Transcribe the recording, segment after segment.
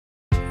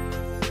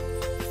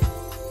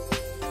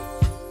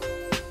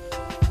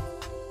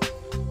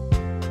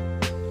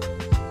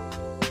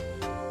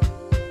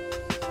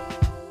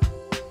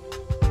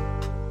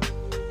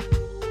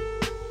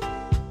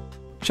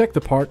Check the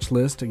parts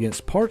list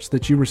against parts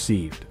that you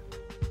received.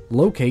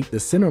 Locate the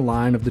center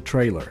line of the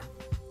trailer.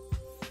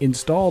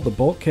 Install the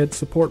bulkhead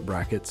support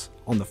brackets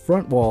on the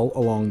front wall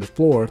along the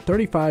floor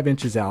 35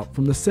 inches out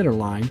from the center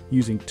line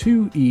using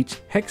 2 each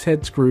hex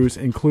head screws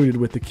included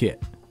with the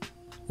kit.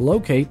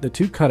 Locate the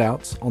 2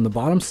 cutouts on the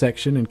bottom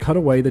section and cut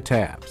away the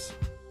tabs.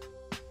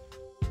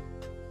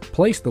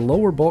 Place the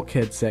lower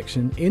bulkhead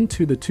section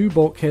into the 2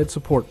 bulkhead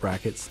support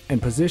brackets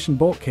and position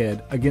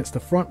bulkhead against the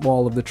front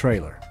wall of the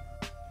trailer.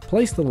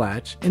 Place the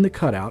latch in the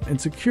cutout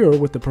and secure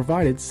with the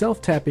provided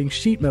self-tapping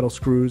sheet metal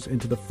screws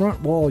into the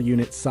front wall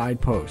unit's side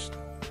post.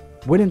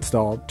 When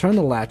installed, turn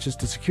the latches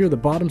to secure the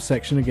bottom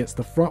section against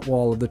the front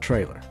wall of the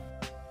trailer.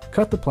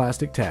 Cut the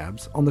plastic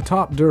tabs on the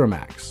top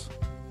DuroMax.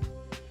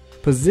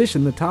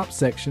 Position the top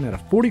section at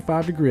a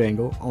 45-degree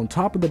angle on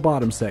top of the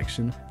bottom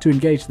section to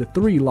engage the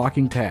 3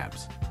 locking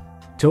tabs.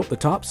 Tilt the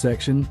top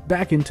section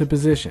back into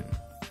position.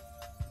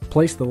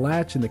 Place the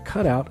latch in the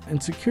cutout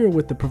and secure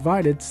with the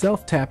provided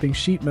self-tapping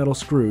sheet metal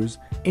screws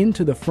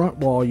into the front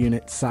wall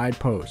unit side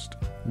post.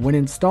 When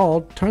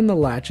installed, turn the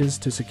latches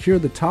to secure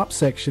the top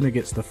section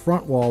against the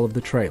front wall of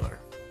the trailer.